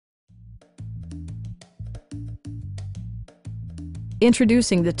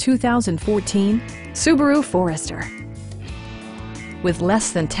Introducing the 2014 Subaru Forester. With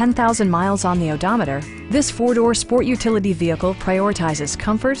less than 10,000 miles on the odometer, this four-door sport utility vehicle prioritizes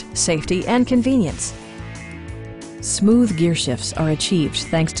comfort, safety, and convenience. Smooth gear shifts are achieved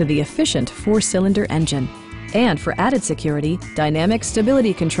thanks to the efficient four-cylinder engine. And for added security, dynamic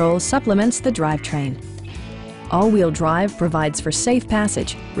stability control supplements the drivetrain. All-wheel drive provides for safe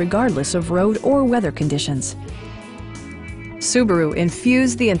passage, regardless of road or weather conditions. Subaru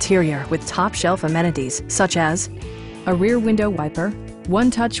infused the interior with top-shelf amenities such as a rear window wiper,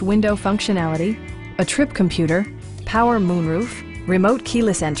 one-touch window functionality, a trip computer, power moonroof, remote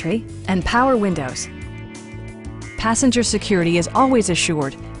keyless entry, and power windows. Passenger security is always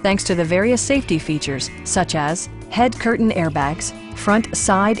assured thanks to the various safety features such as head curtain airbags, front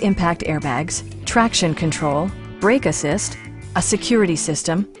side impact airbags, traction control, brake assist, a security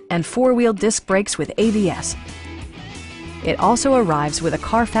system, and four-wheel disc brakes with ABS. It also arrives with a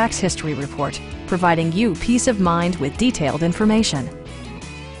Carfax history report, providing you peace of mind with detailed information.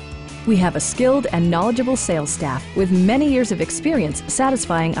 We have a skilled and knowledgeable sales staff with many years of experience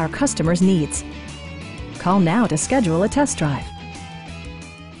satisfying our customers' needs. Call now to schedule a test drive.